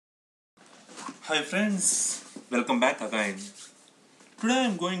Hi friends, welcome back again. Today I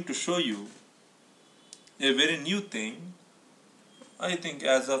am going to show you a very new thing. I think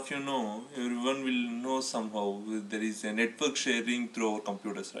as of everyone will know somehow there is a network sharing through our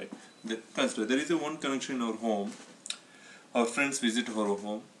computers, right? Consider there is a one connection in our home. Our friends visit our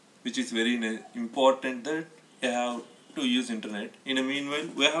home, which is very important that we have to use internet. In a meanwhile,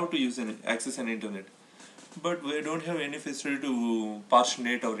 we have to use access an internet. But we don't have any facility to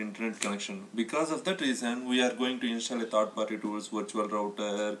partitionate our internet connection. Because of that reason, we are going to install a third-party tools, virtual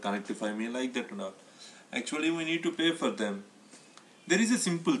router, Connectify Me, like that and all. Actually, we need to pay for them. There is a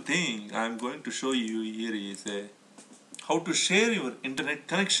simple thing I am going to show you here is how to share your internet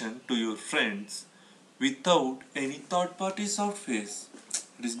connection to your friends without any third-party software.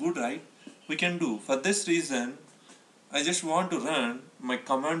 It is good, right? We can do. For this reason, I just want to run my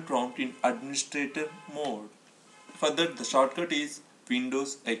command prompt in administrator mode. For that, the shortcut is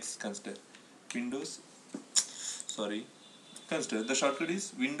Windows X. Windows, sorry, consider the shortcut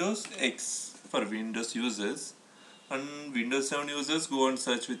is Windows X for Windows users, and Windows 7 users go and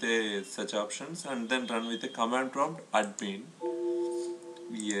search with a search options and then run with a command prompt admin.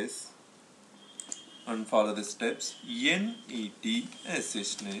 Yes, and follow the steps. NET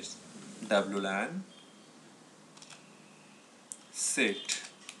WLAN set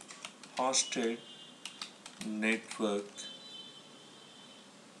hosted network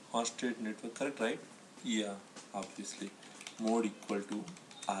correct, right? Yeah, obviously. Mode equal to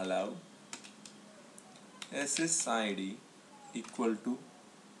allow SSID equal to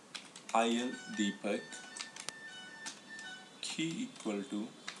IL Deepak, key equal to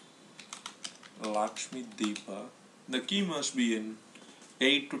Lakshmi Deepa. The key must be in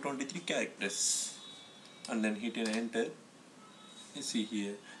 8 to 23 characters, and then hit an enter. You see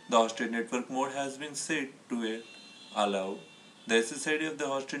here the hosted network mode has been set to a allow. The SSID of the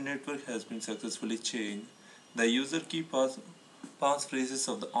hosted network has been successfully changed. The user key passphrases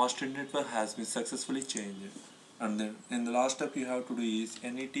of the hosted network has been successfully changed. And then in the last step you have to do is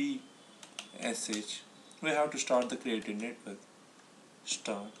NETSH. We have to start the created network.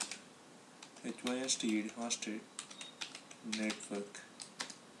 Start HYSTED hosted network.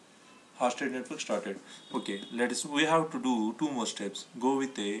 Hosted network started. Okay, we have to do two more steps. Go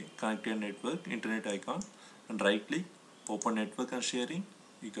with a connected network internet icon and right click, open network and sharing.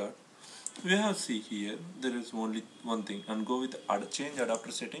 You got. We have see here there is only one thing and go with change adapter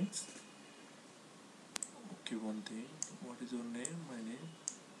settings. Okay, one thing. What is your name? My name.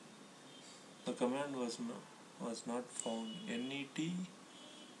 The command was not found. NET.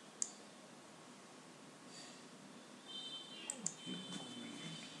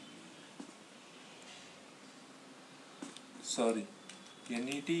 Sorry.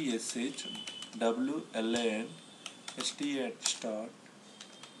 NETSH WLAN ST at start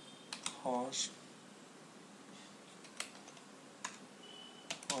host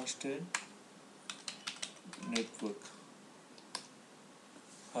hosted network.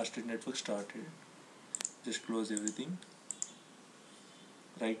 Hosted network started. Just close everything.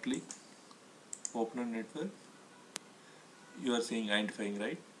 Right click. Open a network. You are saying identifying,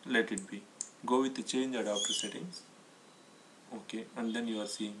 right? Let it be. Go with the change adapter settings. Okay, and then you are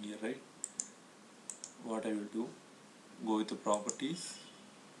seeing here, right? What I will do, go with the properties,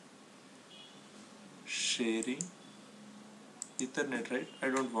 sharing, Ethernet, right? I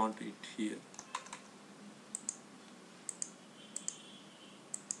don't want it here.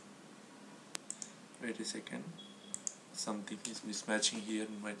 Wait a second, something is mismatching here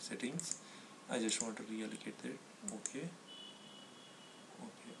in my settings. I just want to reallocate that. Okay,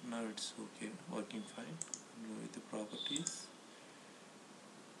 now it's okay, working fine. Go with the properties,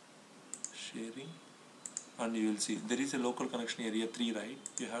 sharing, and you will see there is a local connection area 3, right?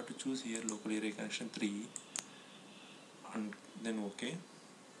 You have to choose here local area connection 3 and then okay.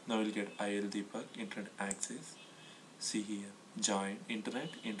 Now we'll get IL Deepak internet access. See here, join internet.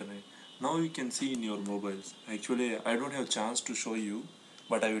 Now you can see in your mobiles. Actually, I don't have chance to show you,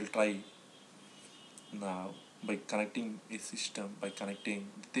 but I will try now by connecting a system, by connecting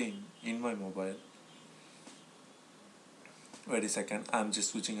the thing in my mobile. Wait a second, I'm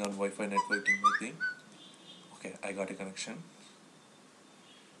just switching on Wi-Fi network in my thing. Okay, I got a connection.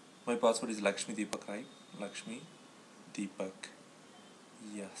 My password is Lakshmi Deepak, right? Lakshmi Deepak.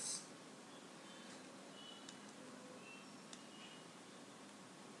 Yes.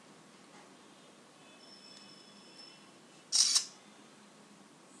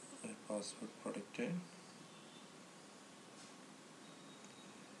 My password protected.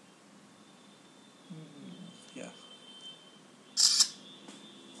 Yeah.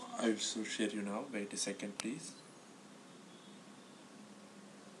 I will so share you now. Wait a second, please.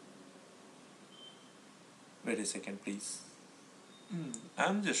 Wait a second, please.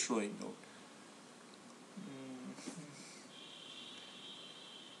 I'm just showing out.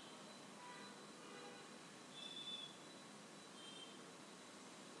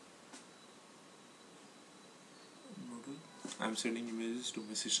 I'm sending images to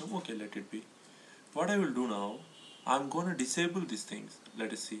my system. Okay, let it be. What I will do now, I'm gonna disable these things.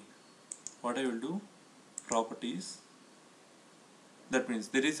 Let us see. What I will do, properties. That means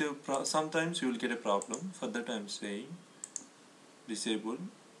there is a sometimes you will get a problem. For that I'm saying disable.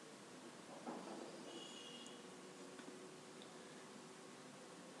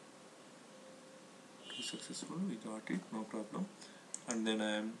 Successful, we got it, no problem. And then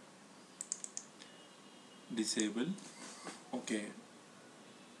I am disable. Okay,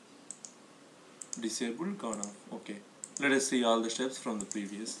 disable gone off. Okay, let us see all the steps from the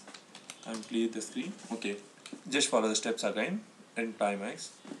previous. I'm clear the screen. Okay, just follow the steps again in Timex.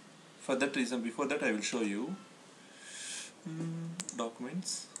 For that reason, before that I will show you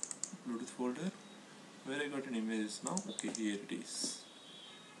documents, Bluetooth folder, where I got an image now. Okay, here it is.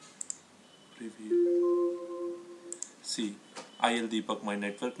 Preview. See, IL Deepak my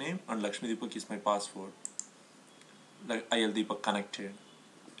network name and Lakshmi Deepak is my password. Like IL Deepak connected.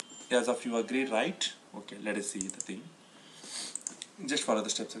 As of you agree, right? Okay, let us see the thing. Just follow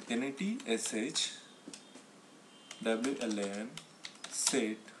the steps. NAT SH WLAN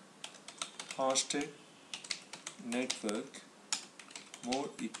set hosted network mode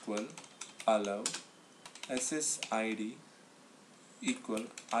equal allow SSID equal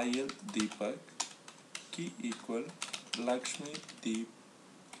IL Deepak key equal Lakshmi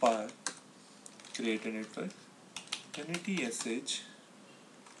Deepak create a network NAT SH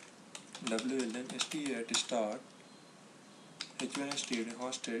WLAN ST at start H1ST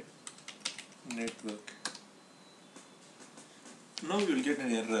hosted network. Now you will get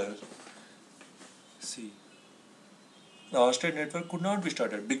an error. See, the hosted network could not be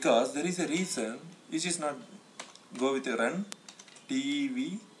started because there is a reason which is not go with a run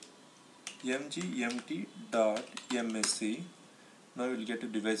dev mgmt.msc. Now you will get a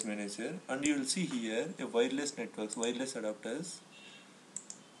device manager and you will see here a wireless networks, wireless adapters.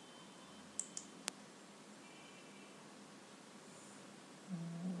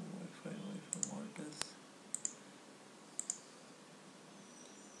 Wi-Fi monitors.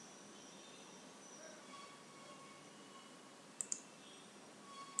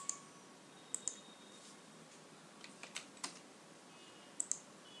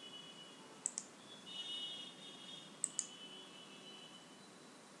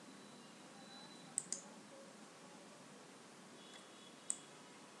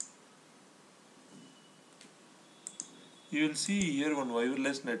 You will see here one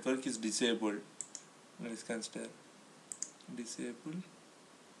wireless network is disabled. Let us consider disable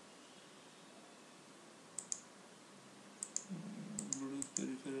Bluetooth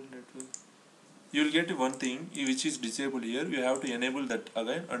peripheral network. You will get one thing which is disabled here. You have to enable that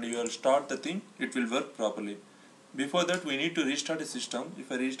again and you will start the thing. It will work properly. Before that we need to restart the system. If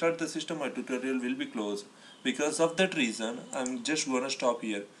I restart the system, my tutorial will be closed. Because of that reason, I'm just gonna stop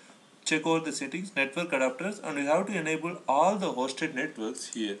here. Check over the settings, network adapters, and you have to enable all the hosted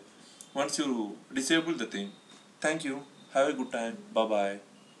networks here once you disable the thing. Thank you. Have a good time. Bye bye.